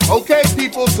Okay,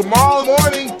 people, tomorrow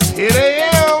morning, 10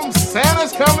 a.m.,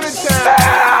 Santa's coming to town.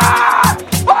 Santa!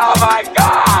 Oh my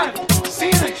God!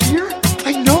 Santa here?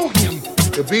 I know him.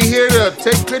 He'll be here to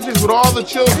take pictures with all the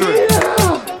children.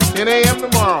 Yeah. 10 a.m.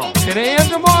 tomorrow. 10 a.m.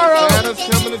 tomorrow. Santa's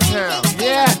coming to town.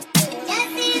 Yeah.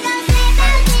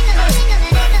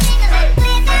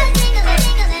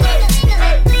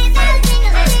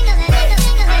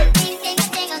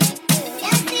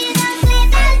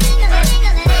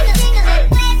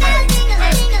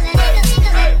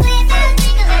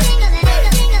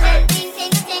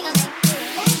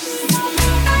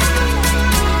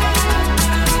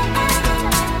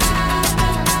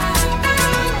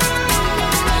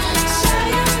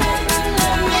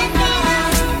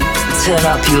 Turn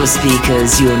up your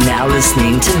speakers, you're now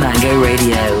listening to Mango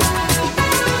Radio.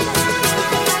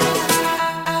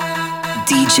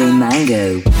 DJ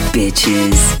Mango,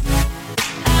 bitches.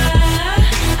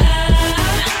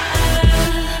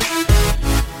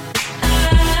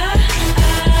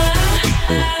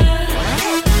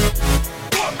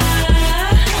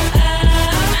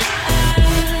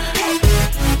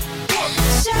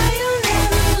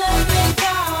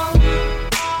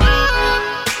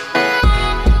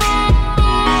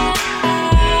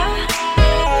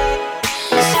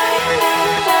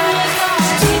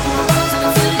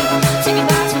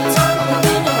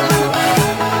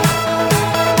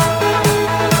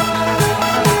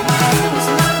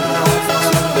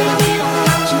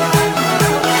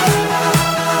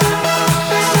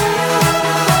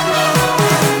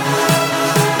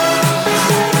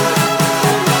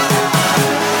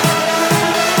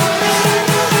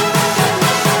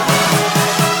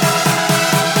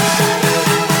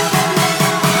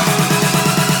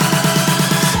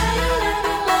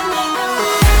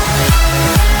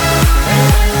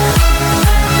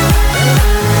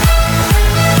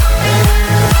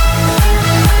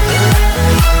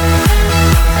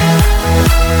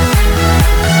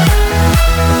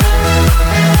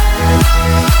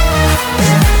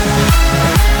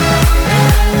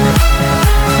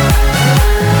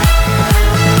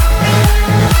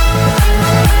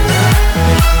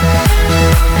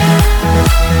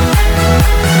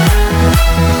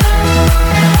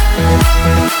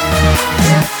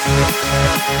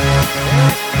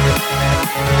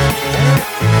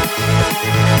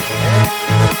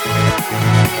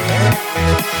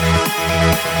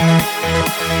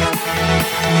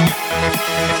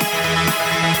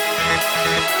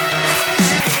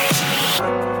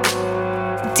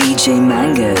 DJ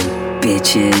Mango,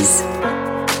 bitches.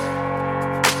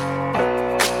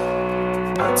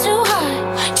 Too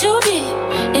high, too deep.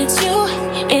 It's you,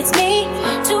 it's me.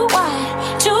 Too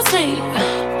wide, too sleep.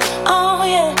 Oh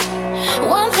yeah.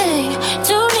 One thing,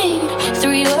 two need.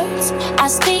 Three words I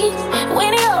speak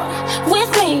when you're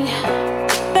with me,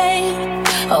 babe.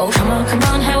 Oh come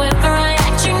on, however I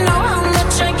act, you know how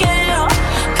much I care.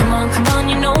 Come on,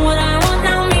 you know what I want.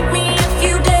 Now meet me if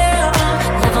you dare.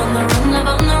 Live on the run, live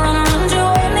on the run. Do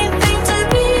anything to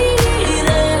be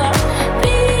there,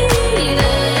 be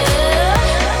there.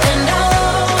 And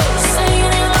I'll always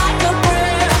sing it like a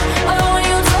prayer. Oh,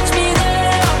 you touch me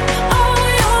there. Oh,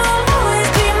 you'll always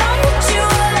be my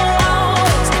ritual.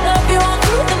 Always love you all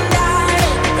through the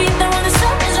night. Be there when the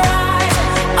sun is rising.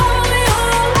 Oh,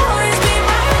 you'll always be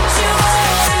my ritual.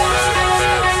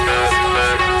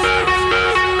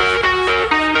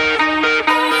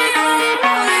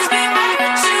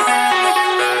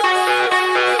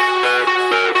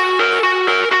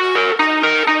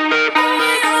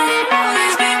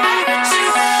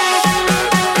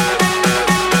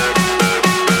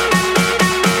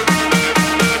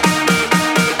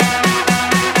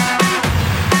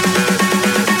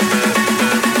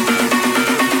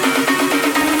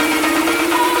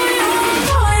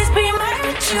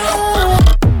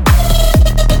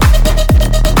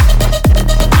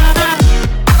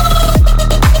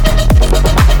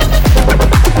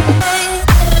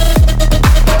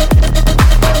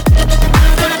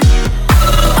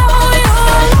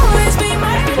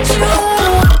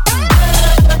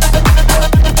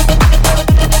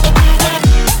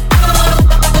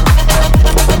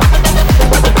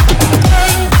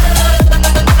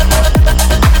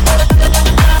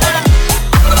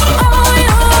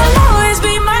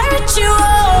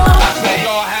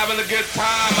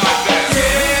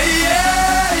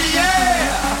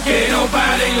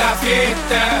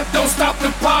 Don't stop the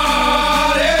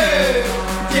party.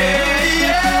 Yeah,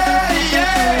 yeah,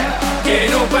 yeah. Que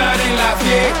nobody la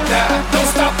fiesta. Don't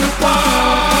stop the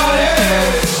party.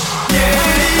 Yeah,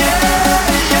 yeah,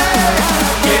 yeah.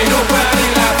 Que nobody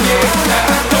la fiesta.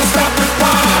 Don't stop the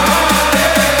party.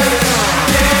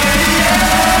 Yeah, yeah,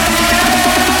 yeah.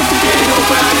 Que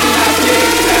nobody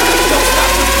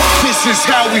is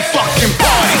how we fucking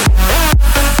party.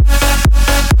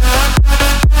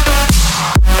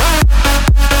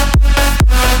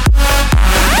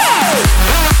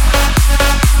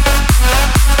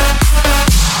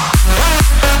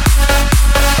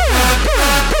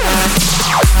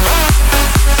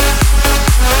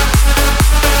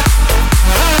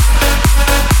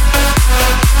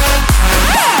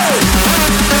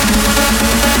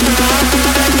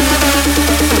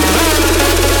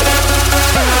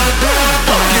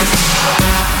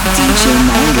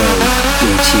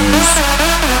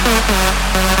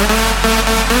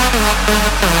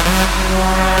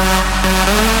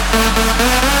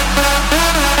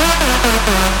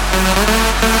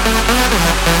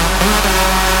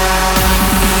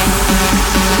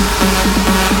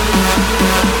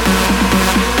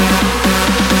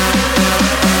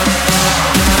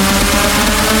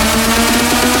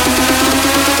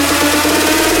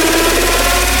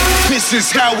 This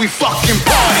is how we fucking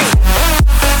party.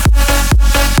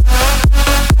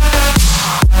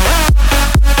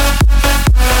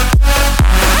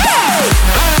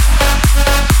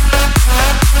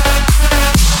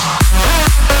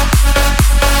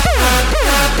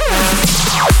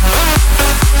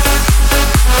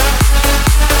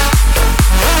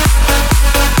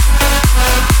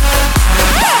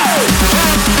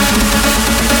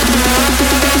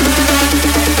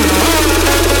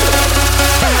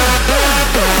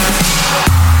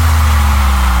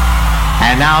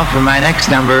 Now for my next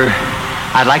number,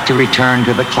 I'd like to return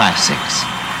to the classics.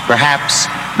 Perhaps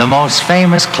the most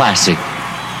famous classic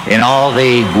in all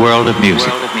the world of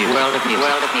music.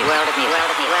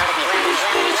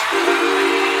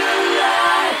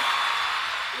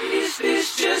 Is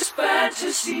this just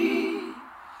fantasy?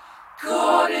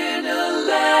 Caught in a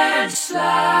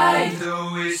landslide,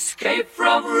 no escape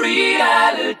from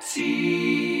reality.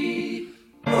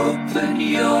 Open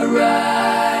your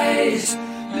eyes.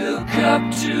 Look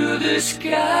up to the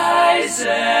skies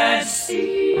and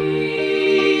see.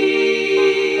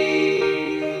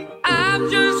 I'm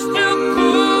just a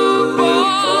poor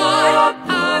boy.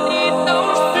 I need no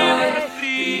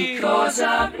sympathy. Because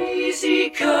I'm easy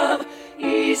come,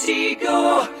 easy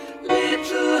go.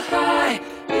 Little high,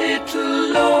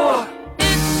 little low.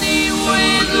 Any way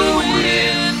the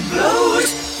wind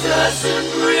blows doesn't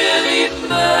really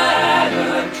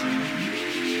matter.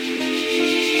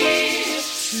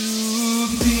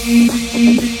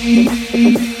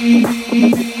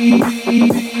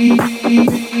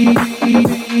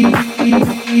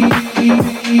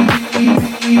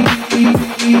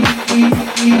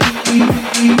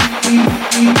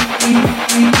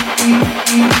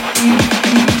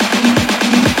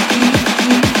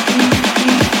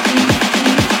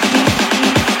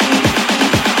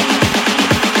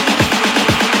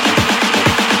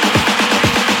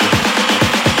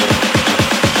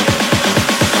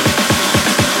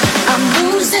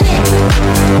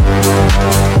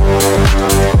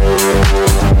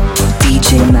 DJ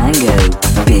Mango,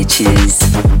 bitches.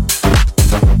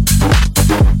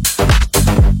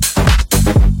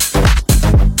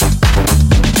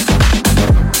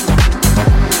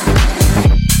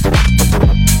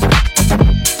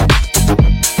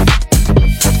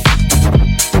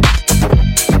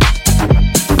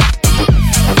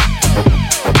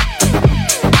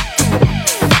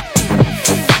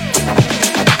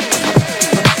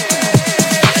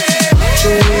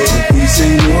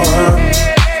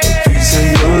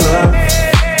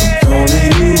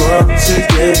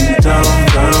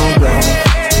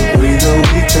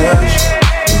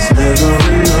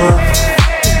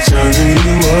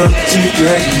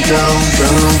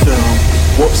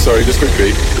 Sorry, just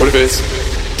quickly. What if it's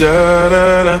da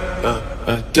da da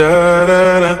da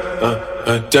da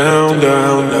da down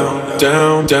down down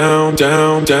down down down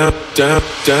down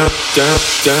down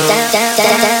down down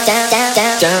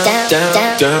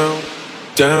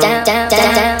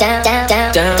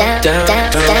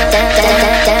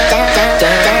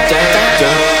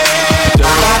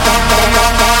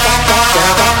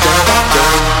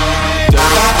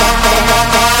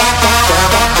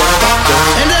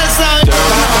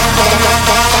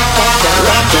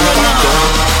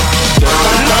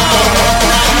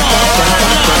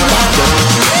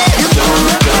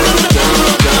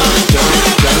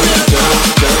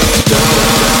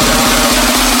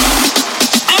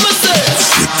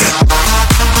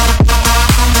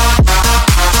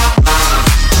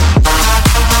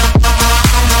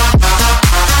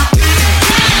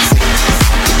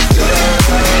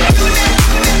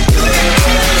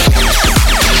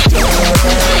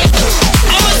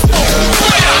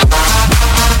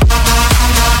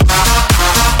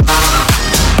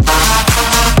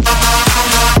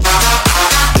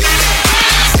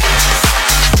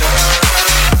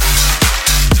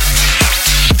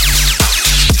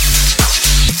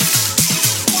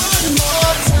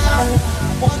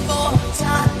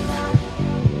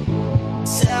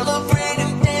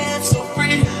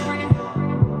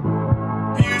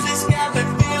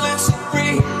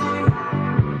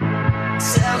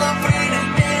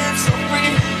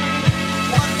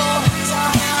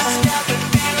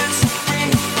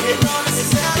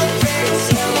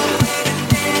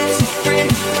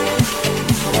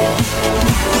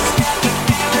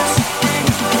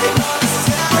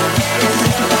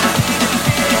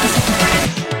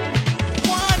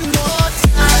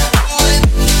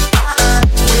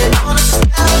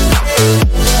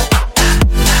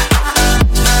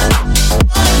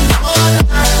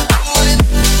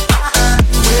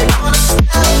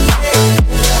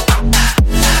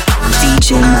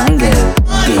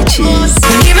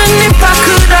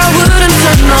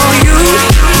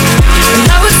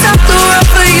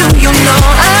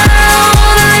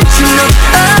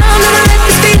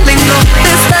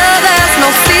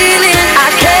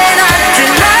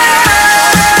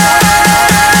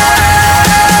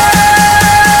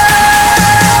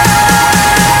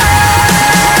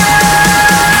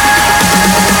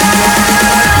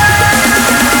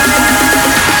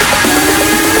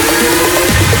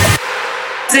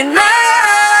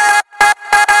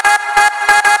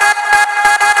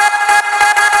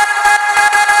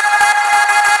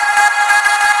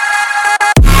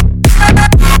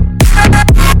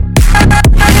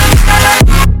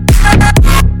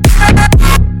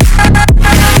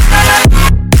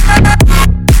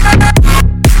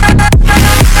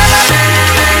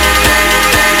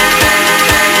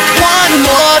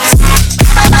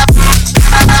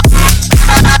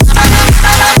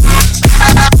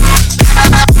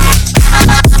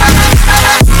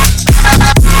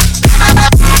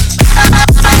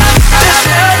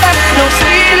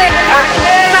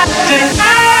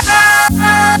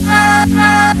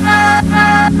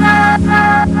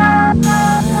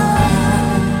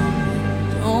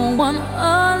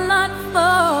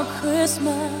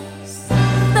Christmas,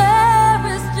 there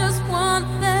is just one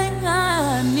thing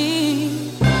I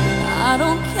need. I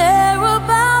don't care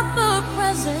about the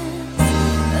presents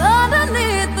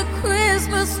underneath the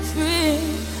Christmas tree.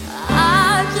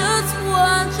 I just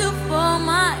want you for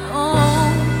my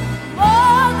own,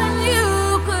 more than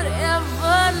you could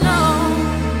ever know.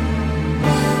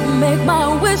 Make my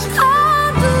wish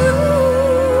come true.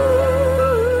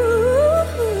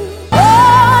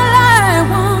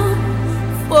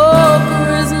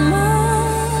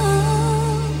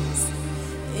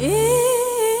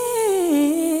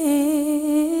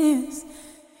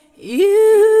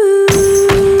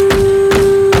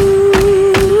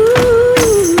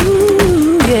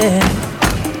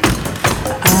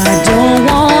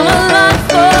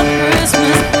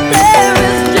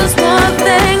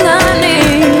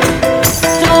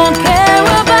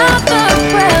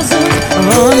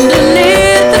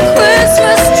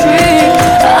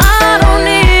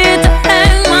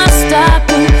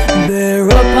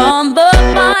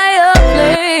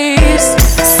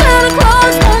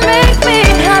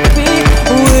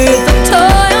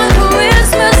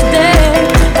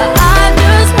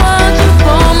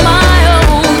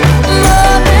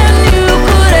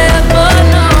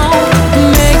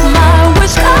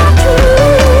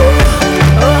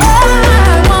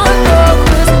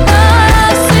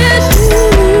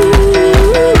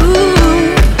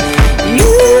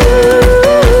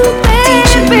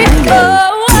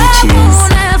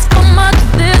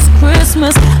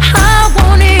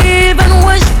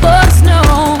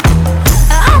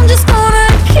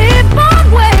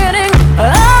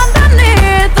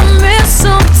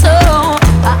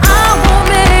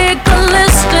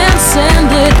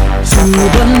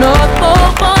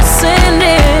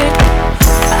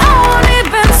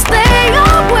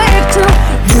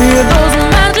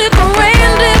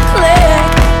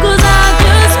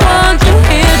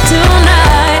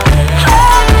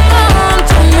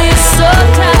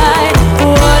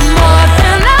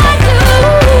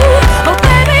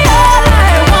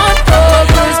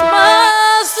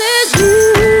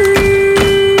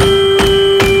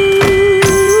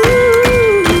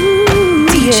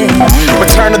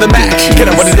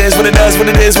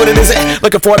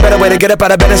 Looking for a better way to get up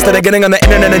out of bed instead of getting on the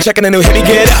internet and checking a new hit. Me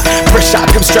get up, first shot,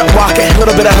 come strut walking. A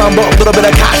little bit of humble, a little bit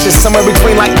of cautious. Somewhere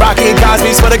between like Rocky and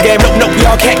Cosby's for the game. Nope, we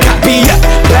all can't copy up.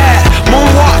 Bad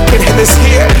moonwalking, and this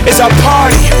here is our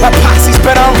party. My posse's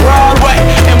been on Broadway,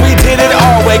 and we did it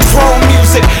all way. Chrome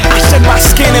music, I shed my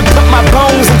skin and put my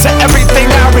bones into everything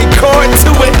I record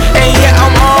to it. And yeah,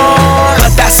 I'm on.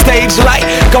 Let that stage light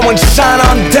go and shine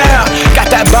on down. Got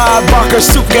that Bob Barker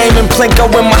suit game and Plinko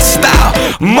in my style.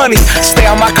 Money, stay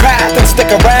on my craft and stick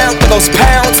around for those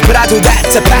pounds. But I do that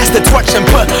to pass the torch and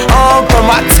put on for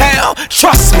my town.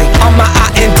 Trust me, on my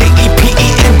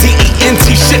INDEPENDENT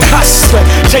shit hustling.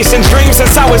 Chasing dreams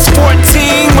since I was 14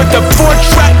 with the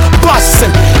 4-track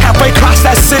bustin'. Halfway across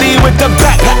that city with the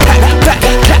back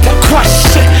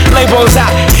crush shit. Labels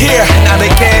out here, now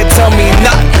they can't tell me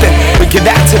nothing. We give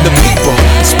that to the people,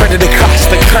 spread it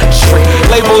across the country.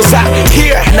 Labels out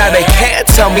here, now they can't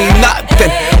tell me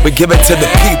nothing. We give it to the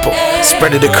people,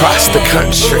 spread it across the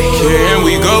country. Here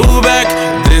we go back,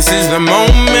 this is the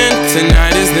moment.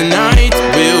 Tonight is the night,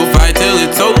 we'll fight till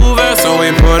it's over. So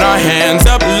we put our hands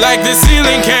up like the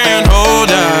ceiling can't hold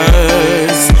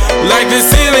us. Like the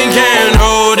ceiling can't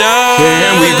hold us.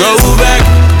 Here we go back,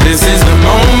 this is the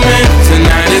moment.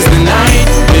 Tonight is the night,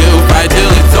 we'll fight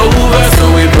till it's over.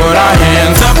 So we put our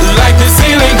hands up like the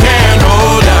ceiling can't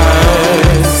hold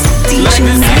us. Like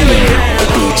the ceiling can't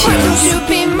hold us. Why don't you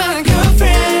be my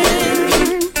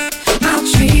girlfriend? I'll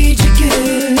treat you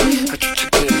good.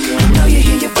 I know you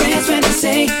hear your friends when I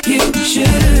say you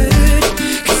should.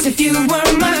 Cause if you were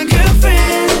my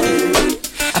girlfriend,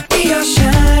 I'd be your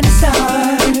shining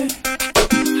star,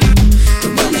 the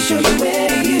one to show you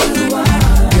where you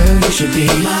are. Girl, you should be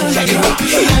my girl.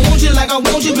 I want you like I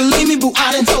want you, believe me, boo,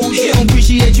 I done told you. He don't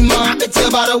appreciate you, mom, I can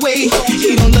tell by the way.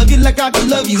 He don't love you like I can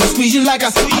love you, and squeeze you like I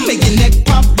make your neck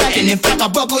pop back, and in fact I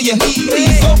buckle your knee.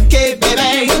 Please, okay,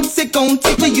 baby, what's it gon'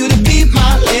 take for you to be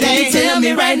my lady? Tell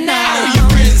me right now. Your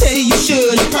friends tell you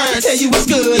should, your parents tell you it's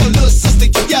good. Your little sister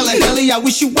keep yelling, Ellie, I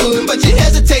wish you would, but you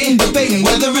hesitating, debating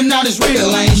whether or not it's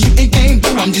real. I ain't shooting game,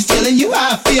 boo, I'm just telling you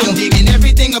how I feel. I'm digging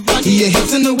everything about you, your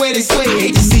hips and the way they sway.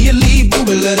 Hate to see you leave, boo,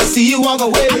 but let us see you walk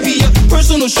away. I be your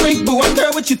personal shrink, boo, I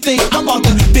care what you think. I bought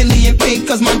the Bentley in pink,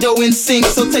 cause my dough in sync.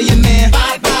 So tell your man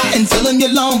bye-bye and tell him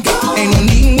you're long. Ain't no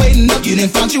need waiting up, you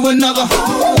didn't find you another.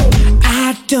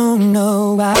 I don't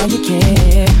know why you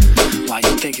care. Why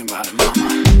you thinking about it,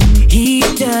 mama? He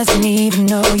doesn't even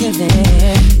know you're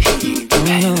there. He ain't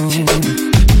paying attention.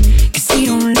 Cause he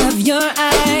don't love your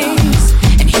eyes.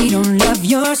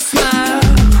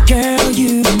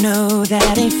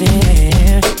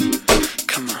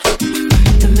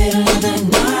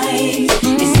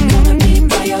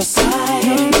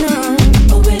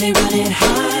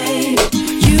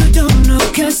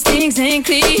 things ain't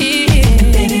clear.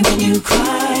 And baby, when you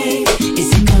cry,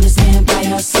 is he gonna stand by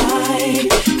your side?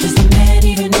 Does the man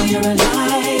even know you're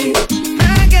alive?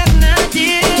 I got an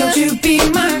idea. Don't you be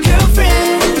my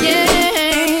girlfriend?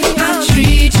 Yeah, I'll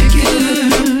treat you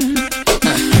good. I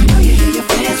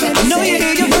know you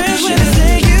hear your friends when they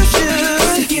say you should.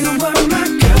 'Cause if you were my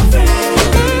girlfriend,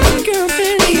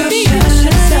 be your shine.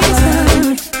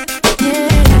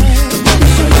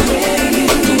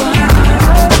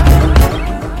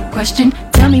 Question,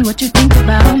 tell me what you think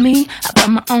about me. I buy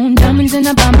my own diamonds and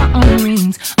I buy my own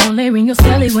rings. Only ring your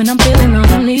celly when I'm feeling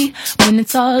lonely. When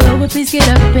it's all over, please get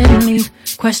up and leave.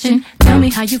 Question, tell me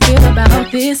how you feel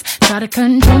about this. Try to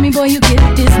control me, boy, you get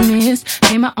dismissed.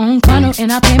 Pay my own condo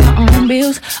and I pay my own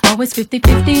bills. Always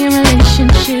 50-50 in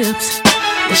relationships.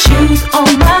 The shoes on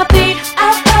my feet, I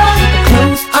buy. The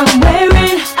clothes I'm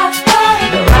wearing, I buy.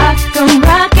 The rock I'm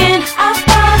rocking, I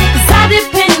buy. 'Cause I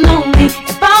depend on me.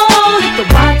 If I want it, the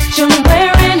watch I'm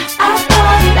wearing, I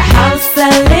buy. The house I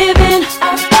live in,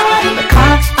 I buy. The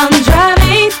car I'm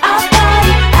driving, I buy.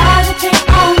 I depend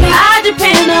on me. I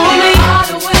depend on me. All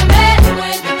the women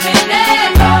independent,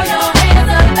 throw your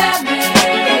hands up at me.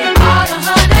 All the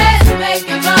hunters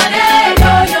making money,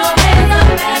 throw your hands up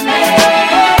at me.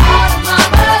 All the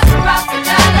mamas rockin'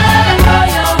 dollars, throw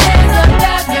your hands up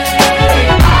at me.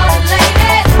 All the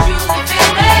ladies truly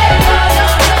feel me, throw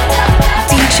your hands up at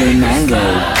me. DJ Mango,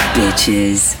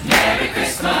 bitches. Merry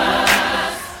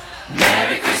Christmas,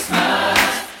 Merry Christmas,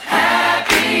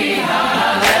 Happy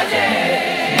Holiday.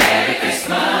 Merry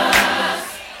Christmas,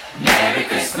 Merry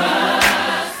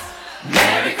Christmas,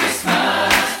 Merry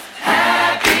Christmas,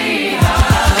 Happy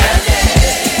Holiday.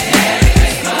 Merry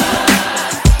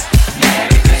Christmas,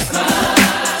 Merry Christmas,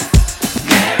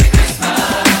 Merry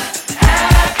Christmas,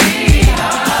 Happy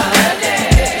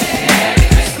Holiday. Merry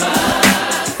Christmas,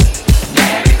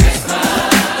 Merry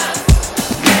Christmas,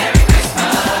 Merry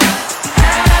Christmas,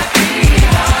 Happy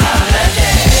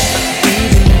Holiday.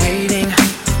 We've been waiting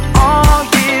all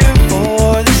year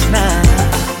for this night,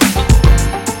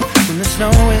 when the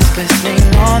snow is glistening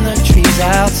on the trees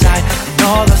outside, and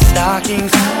all the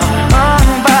stockings are hung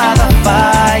by the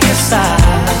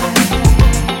fireside,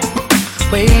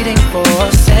 waiting for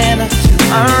Santa to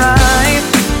arrive.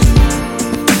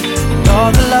 And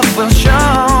all the love will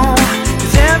show,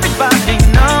 'cause everybody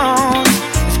knows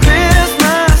it's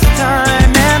Christmas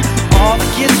time, and all the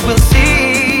kids will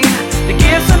see the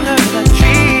gifts under the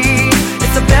tree.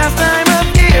 It's the best time of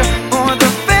year for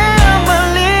the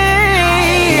family.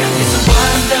 It's a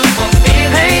wonderful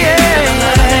feeling. Hey, yeah,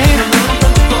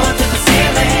 From the floor to the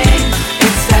ceiling.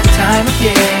 it's that time of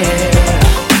year.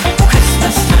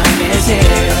 Christmas time is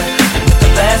here, and with the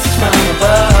blessings from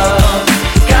above,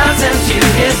 God sends you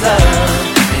His love,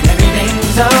 and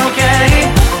everything's okay.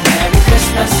 Merry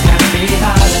Christmas, Happy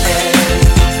Holiday.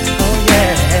 Oh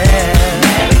yeah.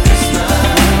 Merry Christmas,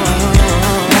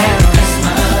 Merry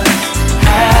Christmas,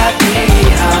 Happy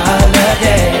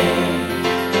Holiday.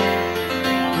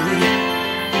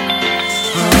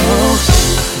 Oh,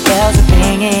 bells are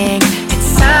ringing,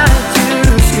 it's time to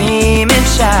scream and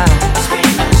shout.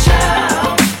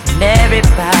 And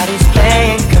everybody's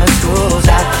playing 'cause school's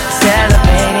out,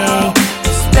 celebrating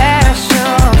the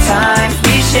special times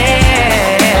we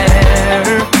share.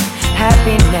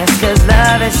 Happiness 'cause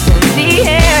love is in the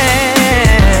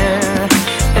air,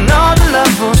 and all the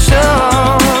love will show,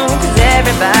 'cause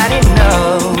everybody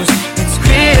knows it's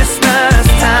Christmas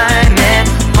time, and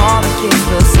all the kids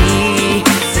will see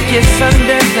the gifts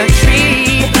under the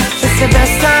tree. It's the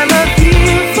best time of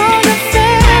year for the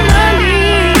family.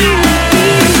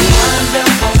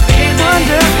 wonderful feeling.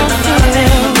 Wonderful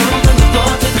feeling. From the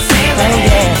floor to the Oh ceiling.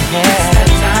 yeah, It's that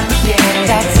time of year.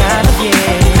 that time of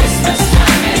year. Christmas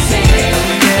time is here.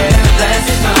 The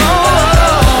blessings from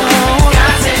above.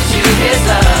 God sends you His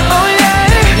love. Oh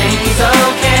yeah. Everything's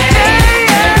okay.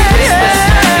 Merry Christmas,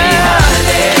 Happy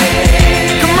Holiday.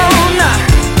 Come on now.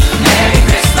 Merry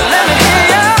Christmas, Let me hear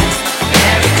ya.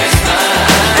 Merry Christmas.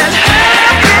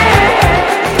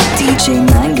 And DJ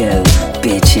Mango,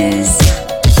 bitches.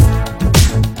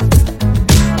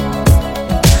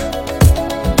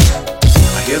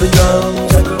 I hear the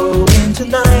drums echoing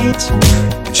tonight,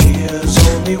 and she hears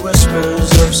only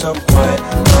whispers of some quiet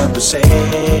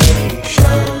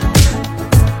conversation.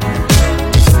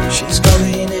 She's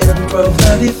coming in for a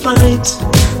early flight.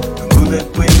 Her moonlit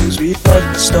wings reflect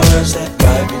the stars that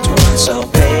guide me towards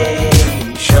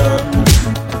salvation.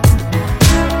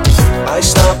 I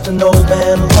stopped an old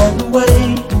man along the way,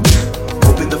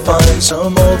 hoping to find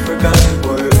some old forgotten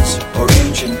words or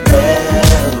ancient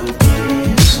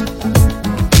melodies.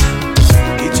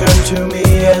 He turned to me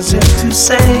as if to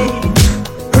say,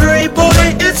 hurry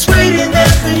boy, it's waiting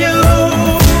at for you.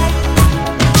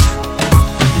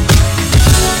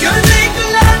 Gonna take a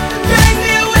lot to drag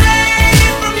me away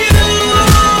from you.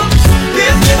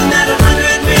 There's nothing that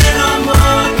 100 men or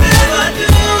more could ever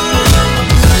do.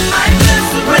 I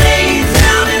just raised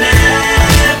down in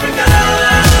Africa.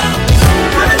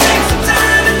 Gonna take some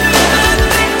time and do the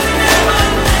things you never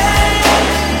made.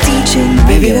 DJ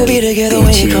Baby, we'll be together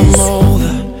when you come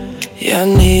over. Yeah, I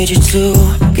need you to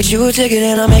get you a ticket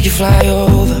and I'll make you fly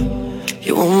over.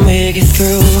 You won't make it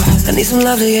through. I need some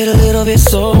love to get a little bit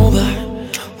sober.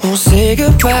 Won't say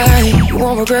goodbye. You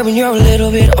won't regret when you're a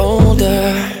little bit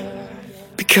older.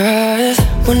 Because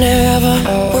whenever,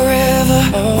 wherever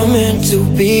we're meant to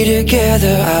be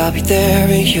together, I'll be there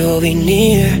and you'll be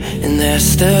near. And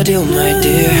that's the deal, my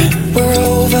dear. We're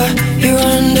over, you're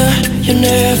under. You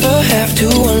never have to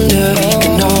wonder. You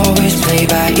can always play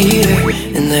by ear.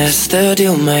 And that's the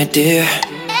deal, my dear.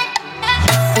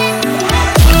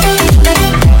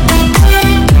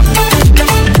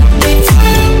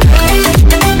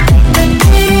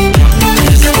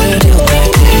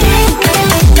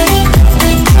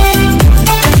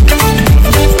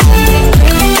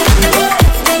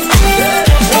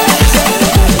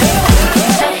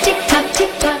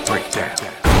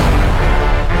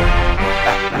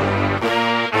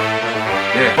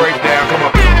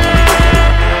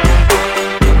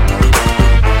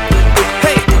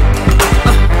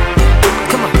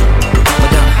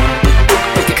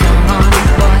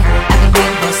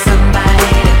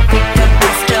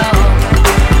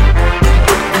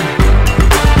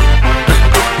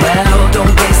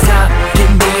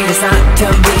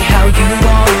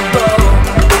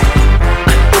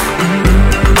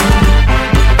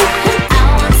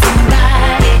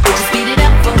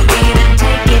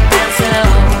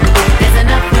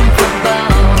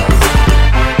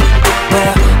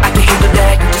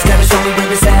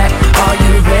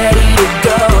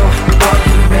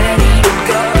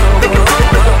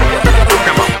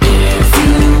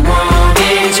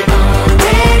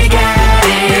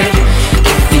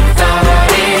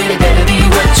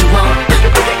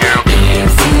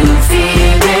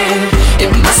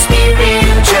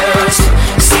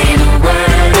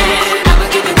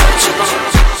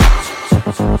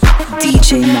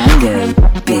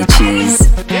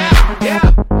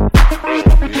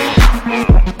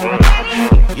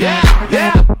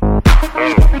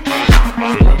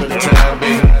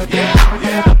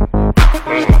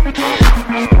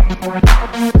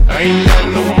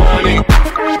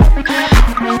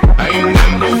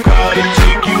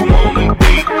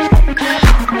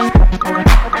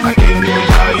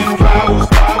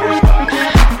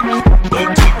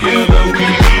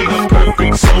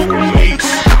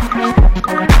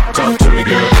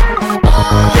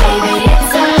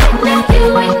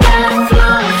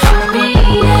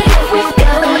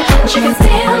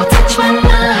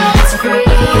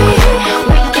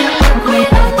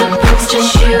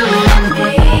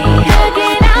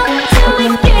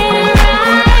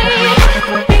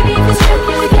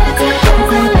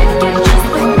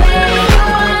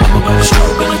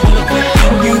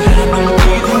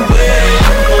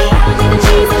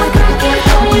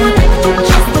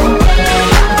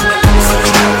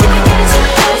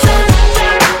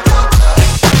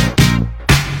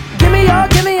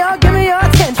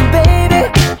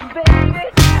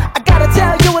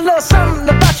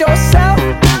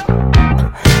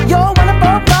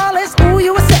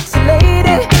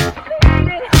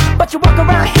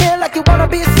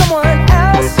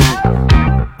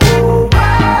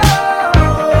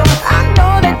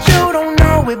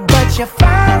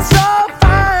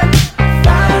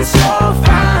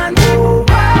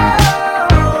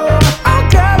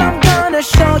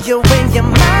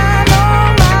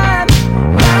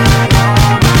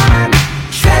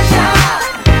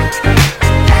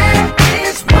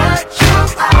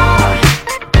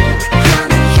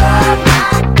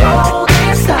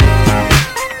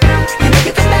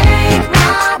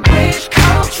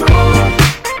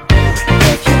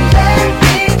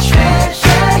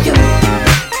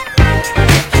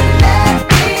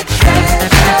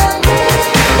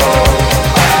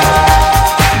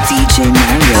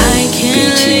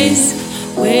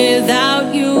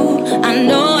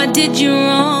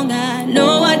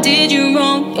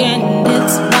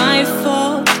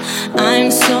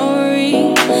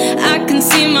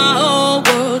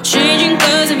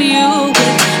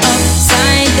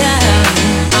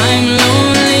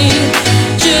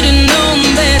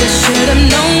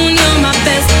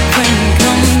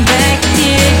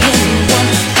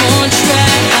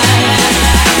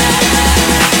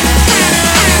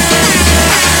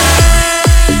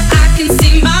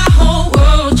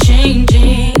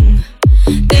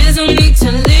 There's no need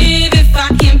to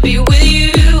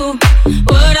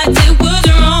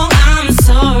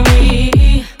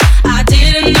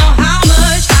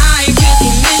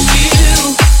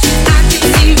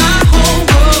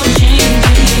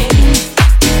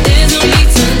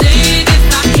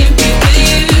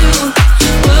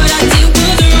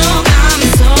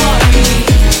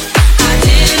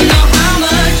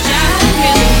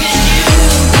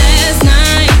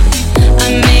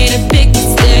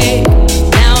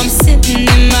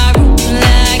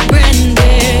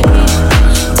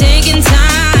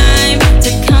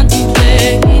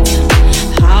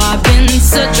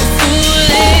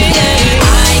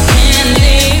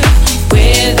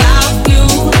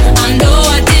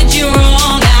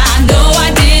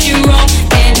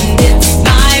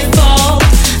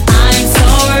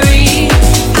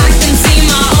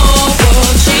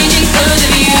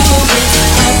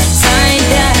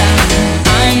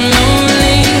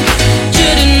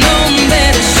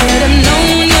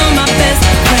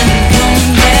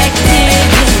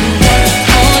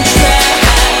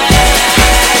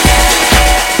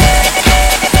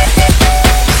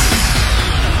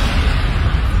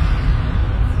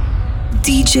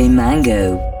DJ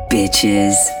Mango,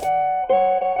 bitches.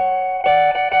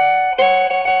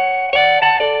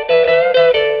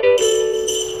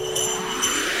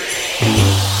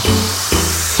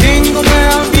 Jingle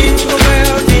bell, jingle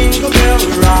bell, jingle bell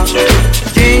rock.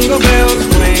 Jingle bells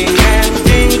swing and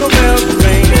jingle bells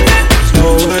ring.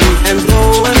 Snowing and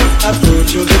blowing up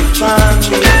through the fun.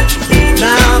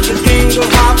 Now the jingle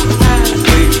hop has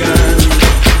begun.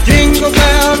 Jingle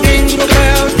bell, jingle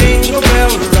bell, jingle bell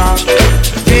rock.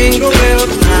 Jingle bell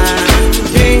time,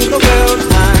 jingle bell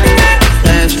time.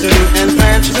 Dancing and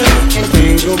prancing in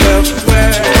Jingle Bell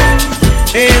Square.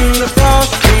 In the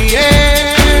frosty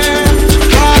air.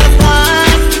 What a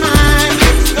fine time,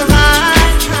 it's the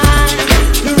right time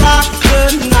to rock the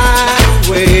night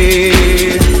away.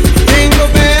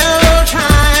 Jingle bell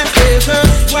time is a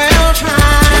swell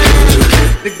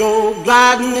time to go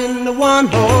gliding in the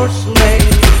one-horse sleigh.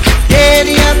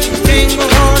 Giddy up, jingle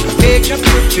horse, pick up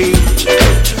your feet.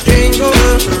 Jingle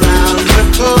around the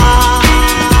clock.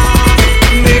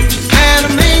 Mix and a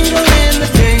mingle in the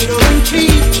jingling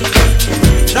feet.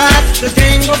 That's the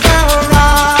Jingle Bell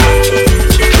Rock.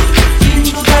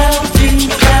 Jingle bell,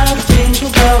 jingle bell,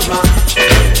 jingle bell rock.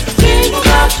 Jingle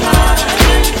bell time,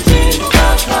 jingle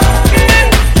bell time.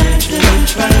 Dancing and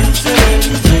prancing,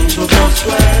 Jingle Bell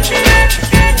Square.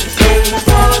 In the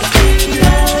frosty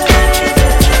air.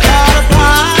 What a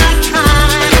bright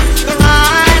time, it's the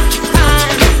right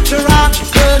time to rock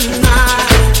the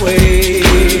night away.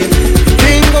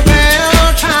 Jingle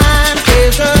bell time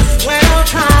is a swell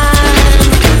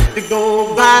time to go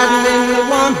gliding in the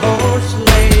one-horse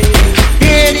sleigh.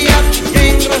 Giddy up,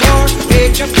 jingle horse,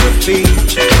 pick up your feet.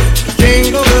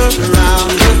 Jingle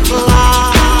around the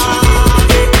clock.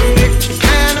 Mix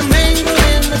and a mingle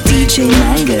in the DJ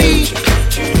Mango,